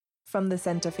From the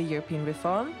Centre for European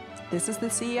Reform, this is the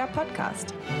CER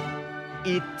podcast.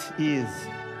 It is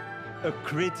a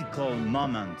critical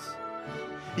moment.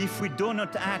 If we do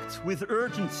not act with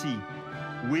urgency,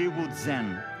 we would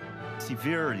then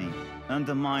severely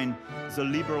undermine the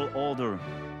liberal order.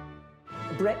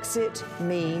 Brexit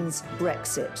means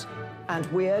Brexit, and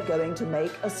we're going to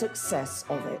make a success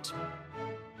of it.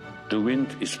 The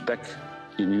wind is back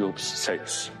in Europe's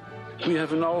sails. We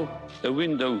have now a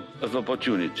window of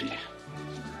opportunity,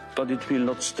 but it will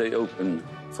not stay open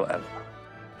forever.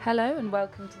 Hello and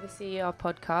welcome to the CER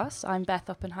podcast. I'm Beth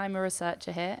Oppenheimer,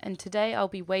 researcher here, and today I'll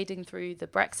be wading through the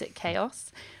Brexit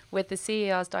chaos with the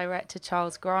CER's Director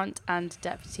Charles Grant and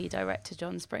Deputy Director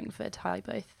John Springford. Hi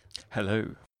both.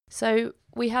 Hello. So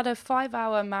we had a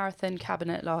 5-hour marathon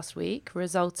cabinet last week,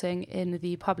 resulting in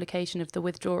the publication of the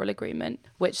withdrawal agreement,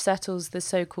 which settles the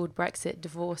so-called Brexit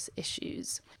divorce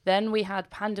issues. Then we had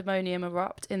pandemonium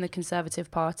erupt in the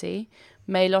Conservative Party.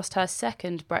 May lost her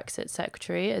second Brexit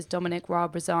secretary as Dominic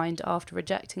Raab resigned after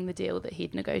rejecting the deal that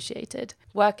he'd negotiated.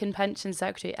 Work and Pension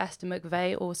Secretary Esther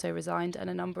McVey also resigned, and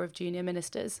a number of junior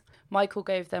ministers. Michael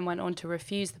Gove then went on to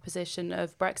refuse the position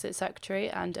of Brexit secretary,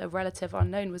 and a relative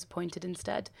unknown was appointed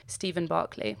instead, Stephen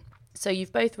Barclay. So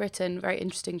you've both written very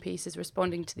interesting pieces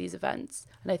responding to these events.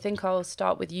 And I think I'll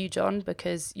start with you, John,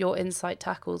 because your insight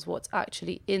tackles what's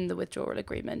actually in the withdrawal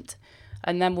agreement.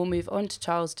 And then we'll move on to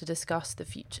Charles to discuss the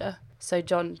future. So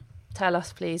John, tell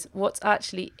us please, what's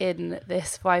actually in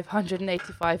this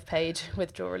 585-page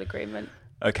withdrawal agreement?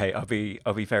 Okay, I'll be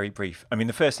very brief. I mean,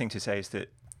 the first thing to say is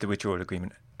that the withdrawal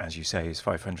agreement, as you say, is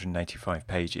 585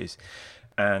 pages.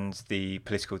 And the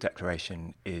political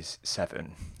declaration is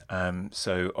 7.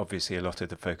 So obviously a lot of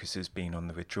the focus has been on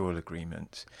the withdrawal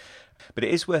agreement. But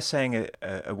it is worth saying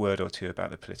a word or two about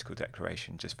the political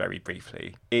declaration, just very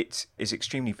briefly. It is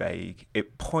extremely vague.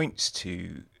 It points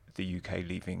to the UK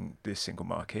leaving the single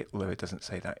market, although it doesn't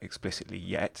say that explicitly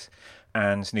yet.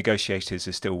 And negotiators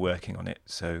are still working on it,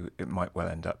 so it might well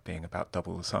end up being about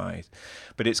double the size.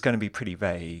 But it's going to be pretty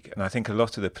vague. And I think a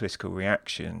lot of the political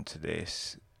reaction to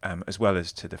this, as well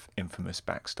as to the infamous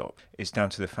backstop, is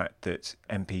down to the fact that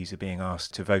MPs are being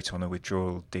asked to vote on a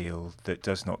withdrawal deal that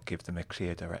does not give them a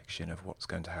clear direction of what's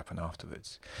going to happen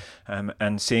afterwards.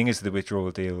 And seeing as the withdrawal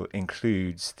deal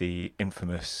includes the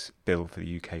infamous bill for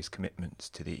the UK's commitments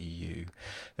to the EU,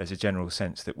 there's a general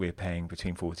sense that we're paying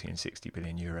between 40 and 60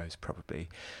 billion euros probably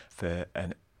for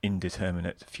an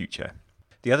indeterminate future.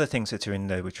 The other things that are in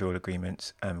the withdrawal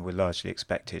agreement were largely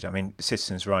expected. I mean,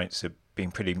 citizens' rights have been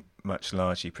pretty much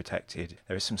largely protected.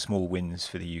 There are some small wins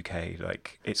for the UK,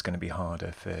 like it's going to be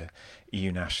harder for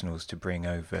EU nationals to bring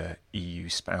over EU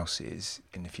spouses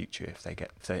in the future if they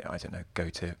go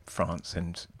to France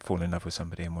and fall in love with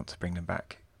somebody and want to bring them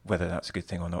back. Whether that's a good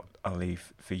thing or not, I'll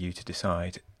leave for you to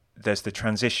decide. There's the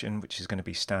transition, which is going to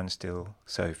be standstill,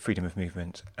 so freedom of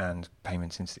movement and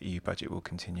payments into the EU budget will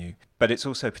continue. But it's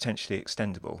also potentially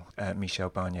extendable. Michel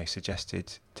Barnier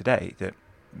suggested today that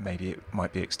maybe it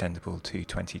might be extendable to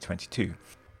 2022.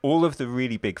 All of the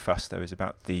really big fuss, though, is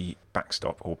about the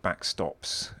backstop, or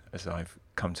backstops, as I've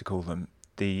come to call them.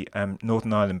 The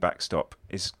Northern Ireland backstop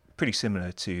is pretty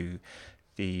similar to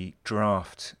the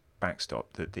draft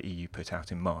backstop that the EU put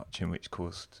out in March, in which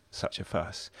caused such a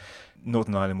fuss.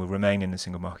 Northern Ireland will remain in the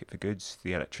single market for goods,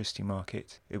 the electricity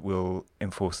market. It will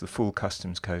enforce the full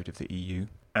customs code of the EU,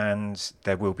 and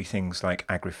there will be things like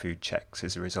agri-food checks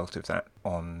as a result of that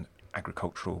on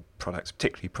agricultural products,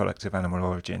 particularly products of animal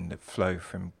origin that flow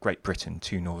from Great Britain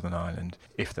to Northern Ireland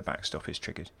if the backstop is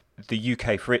triggered. The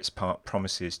UK, for its part,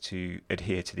 promises to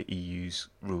adhere to the EU's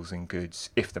rules and goods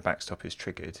if the backstop is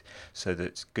triggered, so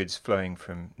that goods flowing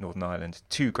from Northern Ireland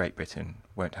to Great Britain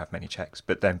won't have many checks,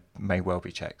 but there may well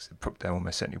be checks. There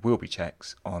almost certainly will be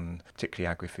checks on particularly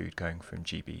agri-food going from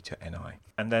GB to NI.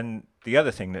 And then the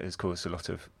other thing that has caused a lot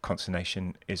of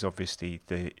consternation is obviously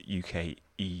the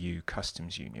UK-EU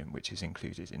customs union, which is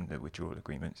included in the withdrawal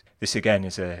agreement. This again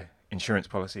is an insurance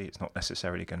policy. It's not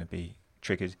necessarily going to be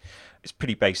triggered. It's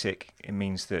pretty basic. It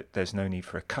means that there's no need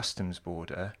for a customs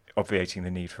border, obviating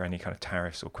the need for any kind of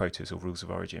tariffs or quotas or rules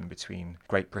of origin between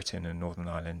Great Britain and Northern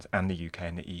Ireland and the UK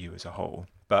and the EU as a whole.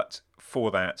 But for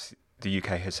that, the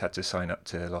UK has had to sign up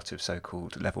to a lot of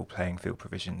so-called level playing field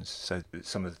provisions, so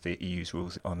some of the EU's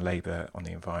rules on labour, on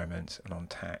the environment and on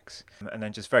tax. And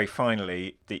then just very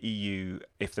finally, the EU,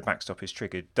 if the backstop is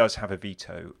triggered, does have a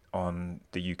veto on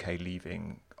the UK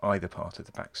leaving either part of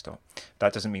the backstop.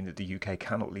 That doesn't mean that the UK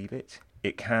cannot leave it.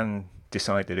 It can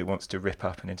decide that it wants to rip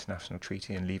up an international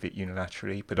treaty and leave it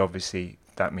unilaterally, but obviously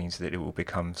that means that it will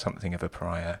become something of a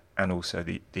pariah, and also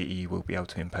the EU will be able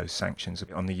to impose sanctions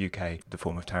on the UK, the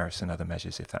form of tariffs and other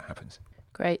measures if that happens.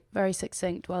 Great, very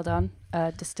succinct, well done.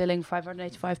 Distilling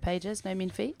 585 pages, no mean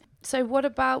feat. So what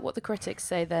about what the critics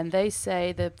say then? They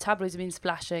say the tabloids have been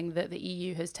splashing that the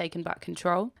EU has taken back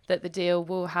control, that the deal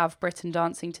will have Britain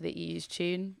dancing to the EU's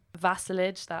tune.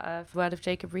 Vassalage, that word of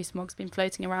Jacob Rees-Mogg's been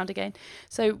floating around again.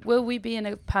 So will we be in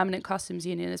a permanent customs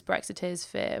union as Brexiteers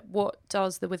fear? What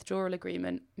does the withdrawal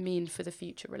agreement mean for the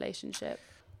future relationship?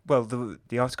 Well,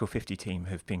 the Article 50 team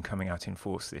have been coming out in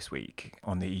force this week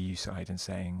on the EU side and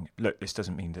saying, look, this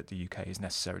doesn't mean that the UK is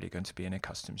necessarily going to be in a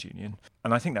customs union.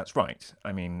 And I think that's right.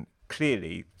 I mean,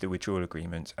 clearly the withdrawal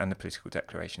agreement and the political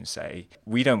declaration say,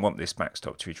 we don't want this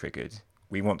backstop to be triggered.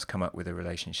 We want to come up with a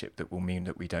relationship that will mean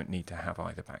that we don't need to have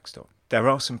either backstop. There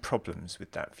are some problems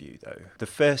with that view, though. The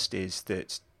first is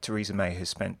that Theresa May has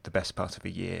spent the best part of a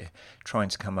year trying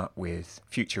to come up with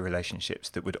future relationships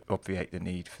that would obviate the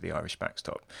need for the Irish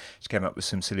backstop. She came up with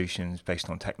some solutions based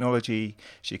on technology.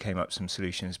 She came up with some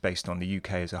solutions based on the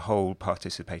UK as a whole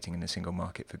participating in the single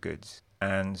market for goods.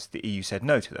 And the EU said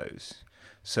no to those.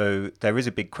 So there is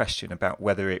a big question about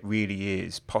whether it really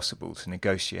is possible to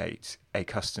negotiate a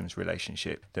customs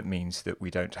relationship that means that we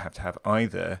don't have to have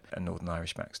either a Northern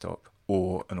Irish backstop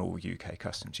or an all-UK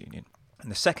customs union.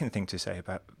 And the second thing to say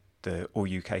about the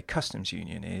all-UK customs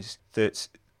union is that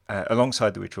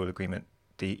alongside the withdrawal agreement,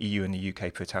 the EU and the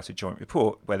UK put out a joint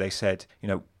report where they said,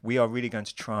 we are really going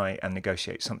to try and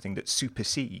negotiate something that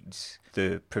supersedes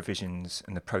the provisions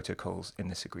and the protocols in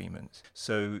this agreement.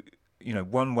 So,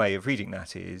 one way of reading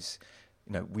that is,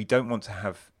 we don't want to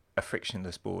have a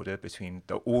frictionless border between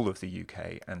all of the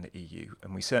UK and the EU,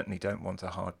 and we certainly don't want a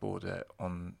hard border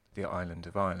on the island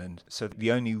of Ireland. So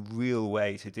the only real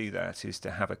way to do that is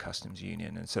to have a customs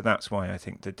union, and so that's why I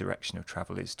think the direction of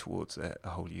travel is towards a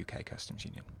whole UK customs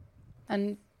union.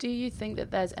 And do you think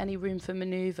that there's any room for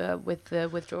manoeuvre with the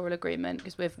withdrawal agreement?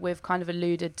 Because we've kind of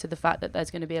alluded to the fact that there's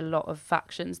going to be a lot of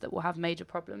factions that will have major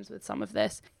problems with some of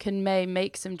this. Can May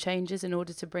make some changes in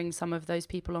order to bring some of those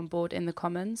people on board in the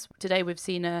Commons? Today we've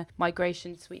seen a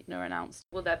migration sweetener announced.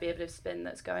 Will there be a bit of spin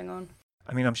that's going on?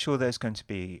 I mean, I'm sure there's going to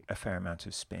be a fair amount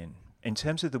of spin. In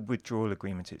terms of the withdrawal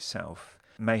agreement itself,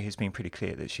 May has been pretty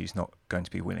clear that she's not going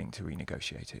to be willing to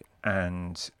renegotiate it.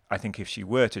 And I think if she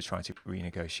were to try to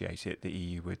renegotiate it, the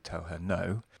EU would tell her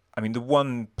no. I mean, the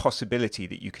one possibility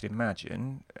that you could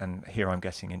imagine, and here I'm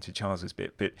getting into Charles's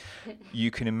bit, but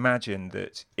you can imagine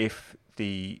that if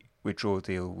the withdrawal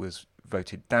deal was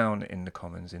voted down in the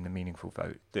Commons in the meaningful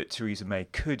vote, that Theresa May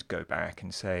could go back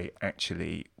and say,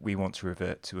 actually, we want to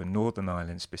revert to a Northern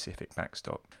Ireland specific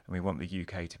backstop and we want the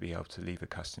UK to be able to leave a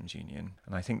customs union.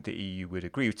 And I think the EU would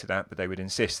agree to that, but they would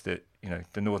insist that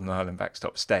the Northern Ireland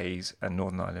backstop stays and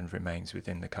Northern Ireland remains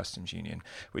within the customs union,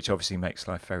 which obviously makes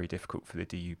life very difficult for the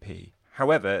DUP.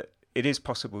 However, it is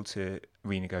possible to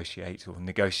renegotiate or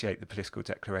negotiate the political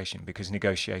declaration because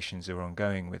negotiations are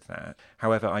ongoing with that.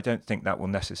 However, I don't think that will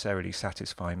necessarily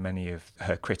satisfy many of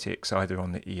her critics either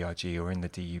on the ERG or in the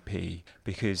DUP,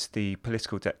 because the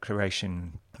political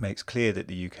declaration makes clear that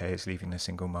the UK is leaving the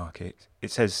single market.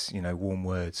 It says, warm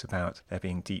words about there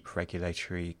being deep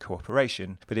regulatory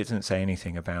cooperation, but it doesn't say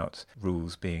anything about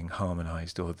rules being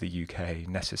harmonised or the UK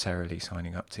necessarily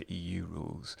signing up to EU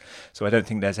rules. So I don't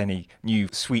think there's any new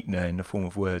sweetener in the form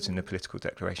of words in the political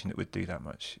declaration that would do that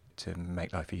much to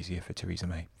make life easier for Theresa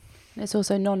May. It's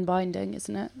also non-binding,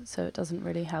 isn't it? So it doesn't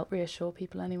really help reassure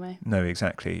people anyway. No,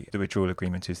 exactly. The withdrawal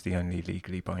agreement is the only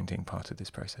legally binding part of this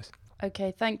process.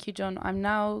 Okay, thank you, John. I'm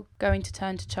now going to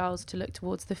turn to Charles to look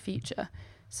towards the future.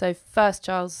 So first,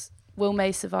 Charles, will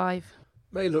May survive?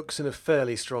 May looks in a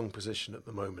fairly strong position at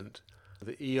the moment.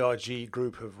 The ERG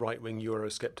group of right-wing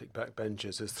Eurosceptic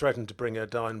backbenchers has threatened to bring her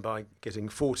down by getting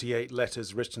 48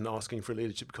 letters written asking for a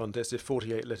leadership contest. If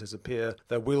 48 letters appear,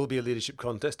 there will be a leadership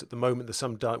contest. At the moment, there's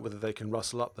some doubt whether they can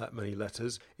rustle up that many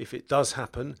letters. If it does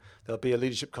happen, there'll be a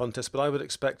leadership contest, but I would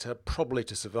expect her probably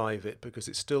to survive it because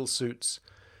it still suits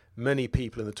many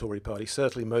people in the Tory party,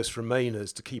 certainly most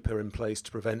Remainers, to keep her in place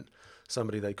to prevent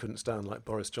somebody they couldn't stand like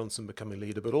Boris Johnson becoming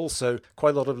leader, but also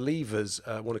quite a lot of Leavers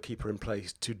want to keep her in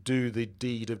place to do the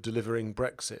deed of delivering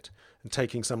Brexit and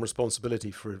taking some responsibility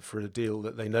for a deal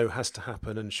that they know has to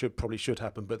happen and probably should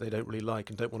happen, but they don't really like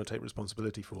and don't want to take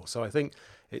responsibility for. So I think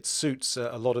it suits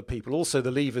a lot of people. Also,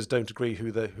 the Leavers don't agree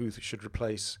who should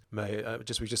replace May. We've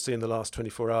just seen in the last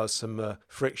 24 hours some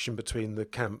friction between the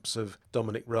camps of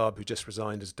Dominic Raab, who just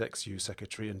resigned as DexU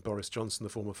Secretary, and Boris Johnson, the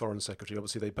former Foreign Secretary.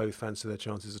 Obviously, they both fancy their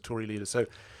chances as Tory leader. So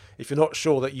if you're not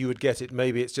sure that you would get it,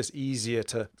 maybe it's just easier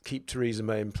to keep Theresa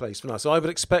May in place for now. So I would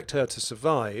expect her to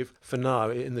survive for now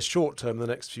in the short term, the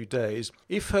next few days.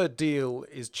 If her deal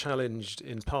is challenged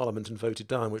in Parliament and voted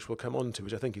down, which we'll come on to,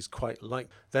 which I think is quite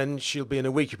likely, then she'll be in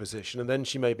a weaker position, and then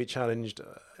she may be challenged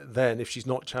then, if she's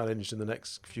not challenged in the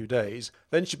next few days,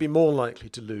 then she'd be more likely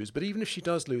to lose. But even if she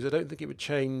does lose, I don't think it would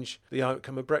change the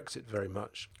outcome of Brexit very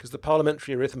much, because the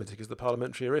parliamentary arithmetic is the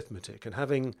parliamentary arithmetic, and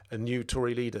having a new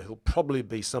Tory leader who'll probably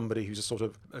be somebody who's a sort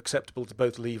of acceptable to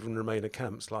both Leave and Remainer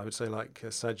camps, I would say like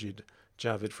Sajid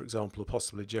Javid, for example, or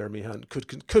possibly Jeremy Hunt,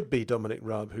 could be Dominic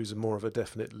Raab, who's more of a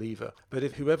definite leaver. But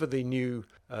if whoever the new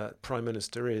Prime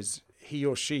Minister is, he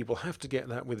or she will have to get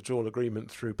that withdrawal agreement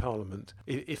through Parliament,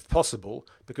 if possible,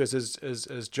 because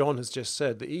as John has just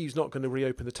said, the EU's not going to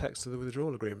reopen the text of the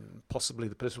withdrawal agreement, possibly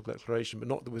the political declaration, but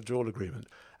not the withdrawal agreement.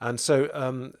 And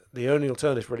so the only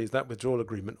alternative really is that withdrawal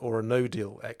agreement or a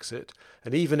no-deal exit.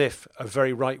 And even if a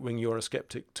very right-wing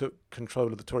Eurosceptic took control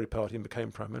of the Tory party and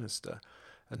became Prime Minister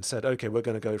and said, OK, we're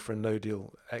going to go for a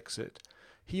no-deal exit,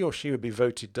 he or she would be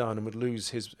voted down and would lose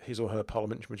his or her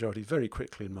parliamentary majority very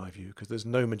quickly, in my view, because there's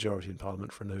no majority in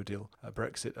Parliament for a no-deal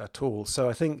Brexit at all. So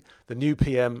I think the new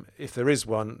PM, if there is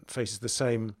one, faces the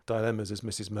same dilemmas as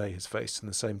Mrs May has faced and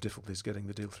the same difficulties getting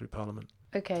the deal through Parliament.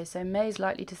 OK, so May's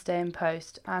likely to stay in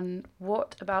post. And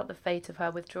what about the fate of her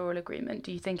withdrawal agreement?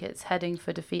 Do you think it's heading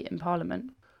for defeat in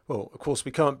Parliament? Well, of course,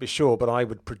 we can't be sure, but I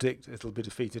would predict it'll be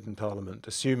defeated in Parliament,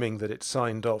 assuming that it's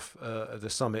signed off at the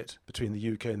summit between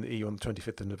the UK and the EU on the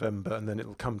 25th of November, and then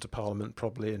it'll come to Parliament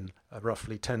probably in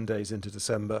roughly 10 days into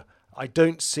December. I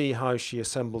don't see how she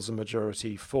assembles a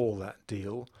majority for that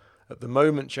deal. At the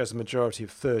moment, she has a majority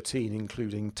of 13,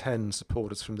 including 10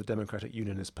 supporters from the Democratic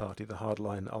Unionist Party, the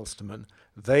hardline Ulstermen.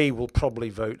 They will probably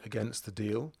vote against the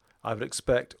deal. I would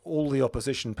expect all the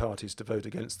opposition parties to vote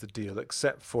against the deal,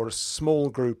 except for a small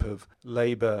group of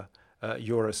Labour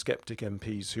Eurosceptic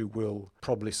MPs who will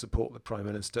probably support the Prime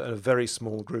Minister, and a very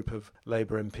small group of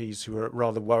Labour MPs who are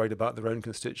rather worried about their own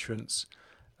constituents,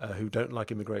 who don't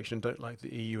like immigration, don't like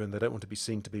the EU, and they don't want to be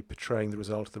seen to be betraying the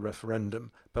result of the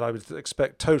referendum. But I would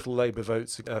expect total Labour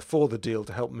votes for the deal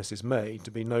to help Mrs May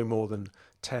to be no more than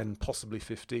 10, possibly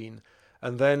 15.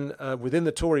 And then within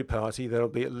the Tory party, there will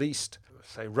be at least,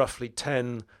 say, roughly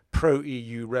 10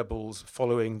 pro-EU rebels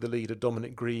following the lead of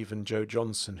Dominic Grieve and Joe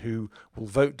Johnson, who will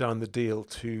vote down the deal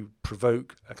to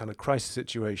provoke a kind of crisis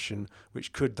situation,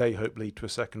 which could, they hope, lead to a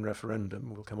second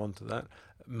referendum. We'll come on to that.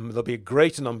 There'll be a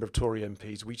greater number of Tory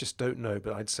MPs, we just don't know,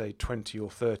 but I'd say 20 or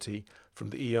 30 from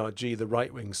the ERG, the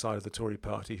right-wing side of the Tory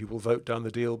party, who will vote down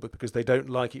the deal, but because they don't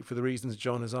like it for the reasons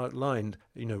John has outlined.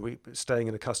 You know, staying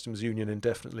in a customs union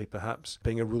indefinitely, perhaps,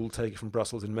 being a rule taker from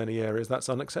Brussels in many areas, that's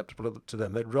unacceptable to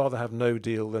them. They'd rather have no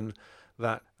deal than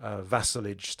that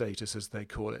vassalage status, as they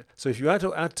call it. So if you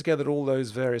add together all those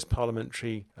various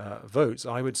parliamentary votes,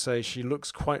 I would say she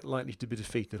looks quite likely to be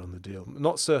defeated on the deal.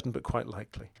 Not certain, but quite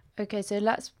likely. OK, so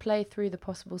let's play through the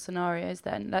possible scenarios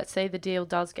then. Let's say the deal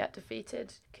does get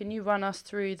defeated. Can you run us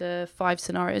through the 5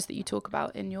 scenarios that you talk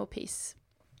about in your piece?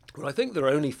 Well, I think there are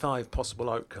only 5 possible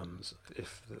outcomes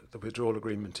if the withdrawal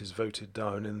agreement is voted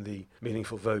down in the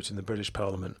meaningful vote in the British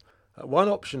Parliament. One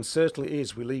option certainly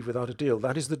is we leave without a deal.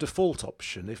 That is the default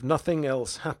option. If nothing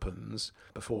else happens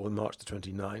before March the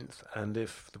 29th, and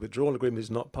if the withdrawal agreement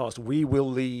is not passed, we will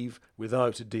leave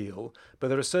without a deal. But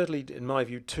there are certainly, in my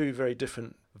view, 2 very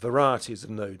different varieties of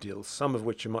no deal, one of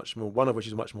which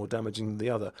is much more damaging than the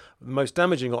other. The most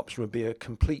damaging option would be a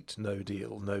complete no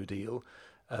deal.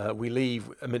 We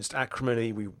leave amidst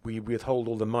acrimony, we withhold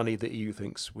all the money the EU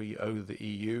thinks we owe the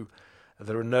EU.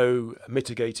 There are no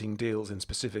mitigating deals in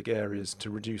specific areas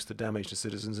to reduce the damage to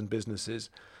citizens and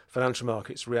businesses. Financial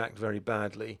markets react very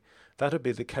badly. That would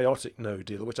be the chaotic no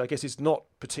deal, which I guess is not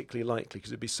particularly likely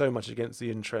because it would be so much against the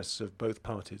interests of both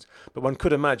parties. But one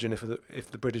could imagine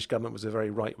if the British government was a very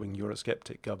right-wing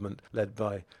Eurosceptic government led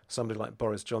by somebody like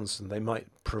Boris Johnson, they might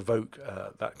provoke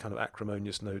that kind of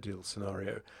acrimonious no deal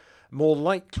scenario. More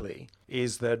likely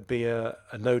is there'd be a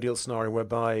no-deal scenario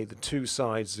whereby the 2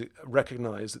 sides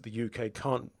recognise that the UK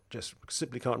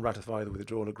simply can't ratify the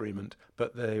withdrawal agreement,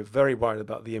 but they're very worried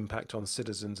about the impact on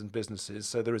citizens and businesses.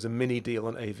 So there is a mini deal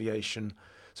on aviation,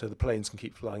 so the planes can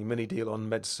keep flying, mini deal on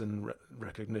medicine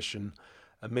recognition,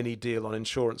 a mini deal on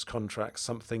insurance contracts,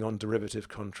 something on derivative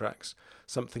contracts,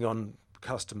 something on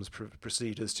customs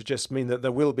procedures, to just mean that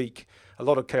there will be a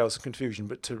lot of chaos and confusion,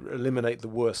 but to eliminate the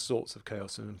worst sorts of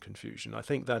chaos and confusion. I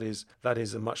think that is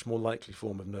a much more likely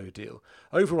form of no deal.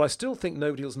 Overall, I still think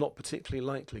no deal is not particularly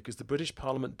likely because the British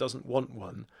Parliament doesn't want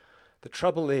one. The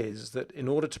trouble is that in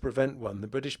order to prevent one, the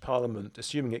British Parliament,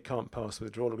 assuming it can't pass the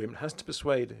withdrawal agreement, has to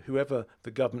persuade whoever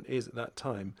the government is at that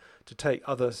time to take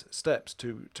other steps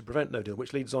to prevent no deal,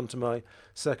 which leads on to my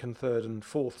second, third and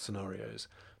fourth scenarios.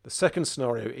 The second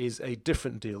scenario is a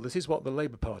different deal. This is what the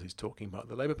Labour Party is talking about.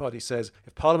 The Labour Party says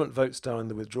if Parliament votes down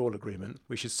the withdrawal agreement,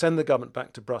 we should send the government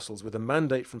back to Brussels with a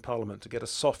mandate from Parliament to get a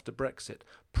softer Brexit,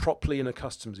 properly in a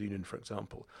customs union, for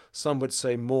example. Some would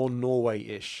say more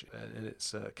Norway-ish in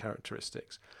its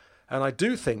characteristics. And I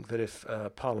do think that if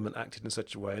Parliament acted in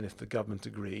such a way and if the government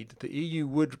agreed, the EU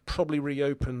would probably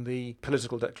reopen the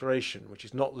political declaration, which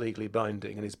is not legally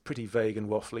binding and is pretty vague and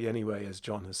waffly anyway, as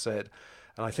John has said.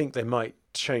 And I think they might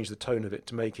change the tone of it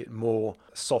to make it more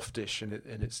softish in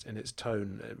its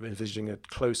tone, envisaging a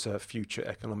closer future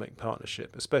economic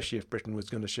partnership, especially if Britain was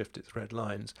going to shift its red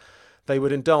lines. They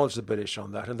would indulge the British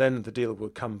on that, and then the deal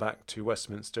would come back to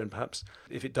Westminster, and perhaps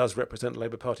if it does represent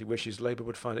Labour Party wishes, Labour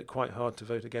would find it quite hard to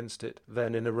vote against it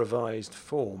then in a revised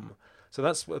form. So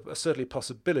that's certainly a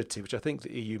possibility, which I think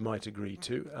the EU might agree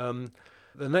to.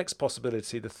 The next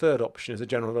possibility, the third option, is a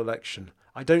general election.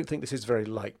 I don't think this is very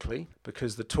likely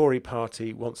because the Tory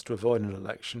party wants to avoid an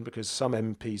election because some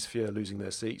MPs fear losing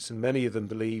their seats, and many of them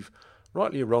believe,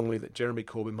 rightly or wrongly, that Jeremy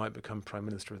Corbyn might become Prime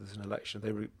Minister if there's an election.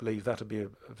 They believe that would be a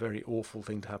very awful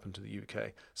thing to happen to the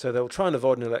UK. So they'll try and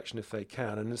avoid an election if they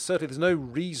can. And certainly there's no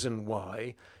reason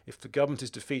why, if the government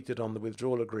is defeated on the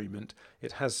withdrawal agreement,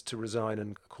 it has to resign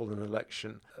and call an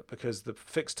election, because the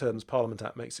Fixed Terms Parliament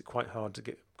Act makes it quite hard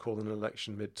to call an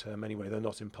election mid-term anyway. They're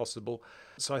not impossible.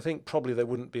 So I think probably there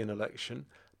wouldn't be an election.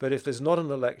 But if there's not an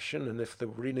election and if the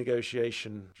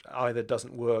renegotiation either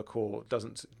doesn't work or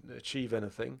doesn't achieve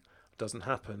anything, doesn't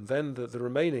happen, then the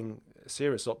remaining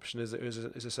serious option is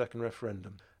a second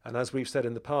referendum. And as we've said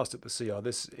in the past at the CR,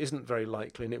 this isn't very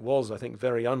likely, and it was, I think,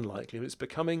 very unlikely. It's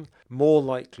becoming more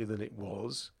likely than it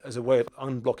was as a way of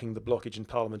unblocking the blockage in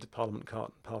Parliament if Parliament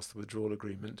can't pass the withdrawal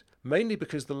agreement, mainly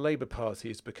because the Labour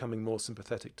Party is becoming more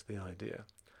sympathetic to the idea.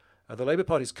 The Labour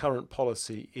Party's current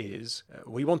policy is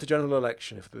we want a general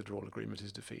election if the withdrawal agreement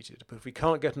is defeated, but if we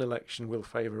can't get an election, we'll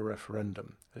favour a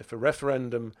referendum. And if a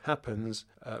referendum happens,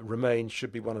 Remain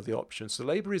should be one of the options. So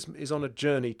Labour is on a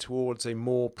journey towards a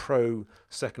more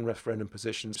pro-second referendum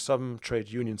position. Some trade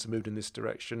unions have moved in this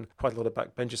direction. Quite a lot of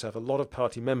backbenchers have. A lot of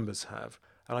party members have.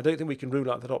 And I don't think we can rule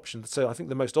out that option. So I think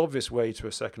the most obvious way to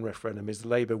a second referendum is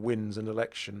Labour wins an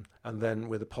election and then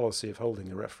with a policy of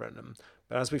holding a referendum.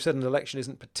 But as we've said, an election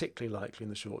isn't particularly likely in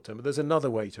the short term. But there's another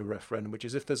way to a referendum, which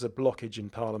is if there's a blockage in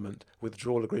Parliament,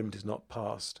 withdrawal agreement is not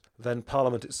passed, then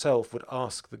Parliament itself would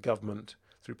ask the government,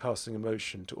 through passing a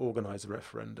motion, to organise a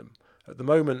referendum. At the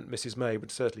moment, Mrs May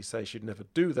would certainly say she'd never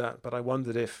do that, but I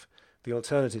wondered if the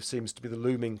alternative seems to be the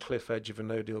looming cliff edge of a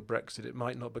no-deal Brexit. It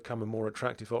might not become a more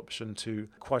attractive option to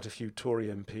quite a few Tory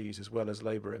MPs as well as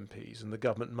Labour MPs, and the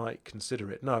government might consider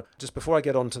it. Now, just before I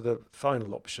get on to the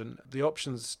final option, the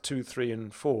options 2, 3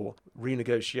 and 4,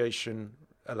 renegotiation,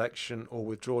 election or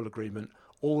withdrawal agreement,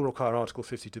 all require Article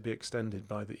 50 to be extended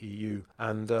by the EU.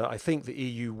 And I think the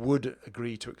EU would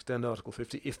agree to extend Article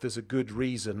 50 if there's a good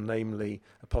reason, namely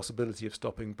a possibility of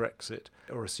stopping Brexit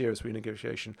or a serious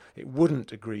renegotiation. It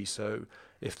wouldn't agree so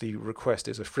if the request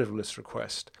is a frivolous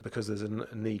request, because there's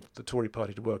a need for the Tory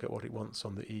party to work out what it wants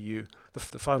on the EU. The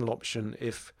final option,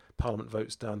 if Parliament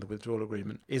votes down the withdrawal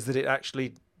agreement, is that it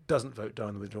actually doesn't vote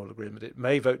down the withdrawal agreement. It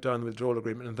may vote down the withdrawal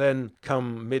agreement, and then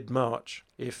come mid-March,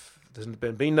 if there's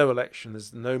been no election,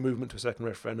 there's no movement to a second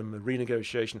referendum, the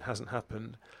renegotiation hasn't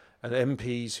happened, and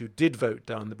MPs who did vote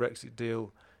down the Brexit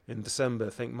deal in December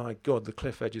think, my God, the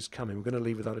cliff edge is coming, we're going to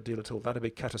leave without a deal at all. That'd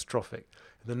be catastrophic.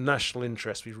 In the national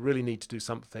interest, we really need to do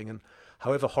something, and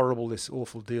however horrible this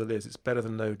awful deal is, it's better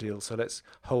than no deal, so let's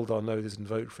hold our noses and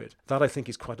vote for it. That, I think,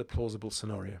 is quite a plausible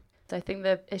scenario. I think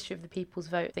the issue of the people's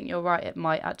vote, I think you're right, it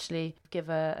might actually give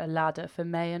a ladder for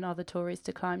May and other Tories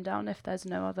to climb down if there's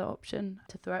no other option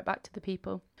to throw it back to the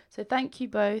people. So thank you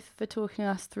both for talking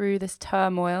us through this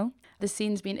turmoil. The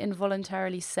scene's been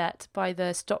involuntarily set by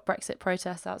the Stop Brexit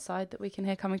protests outside that we can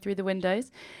hear coming through the windows.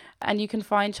 And you can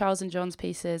find Charles and John's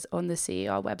pieces on the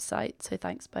CER website. So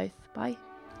thanks both. Bye.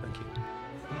 Thank you.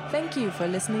 Thank you for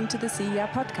listening to the CER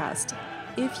podcast.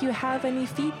 If you have any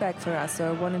feedback for us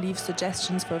or want to leave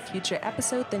suggestions for a future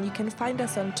episode, then you can find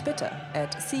us on Twitter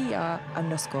at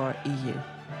CER_EU.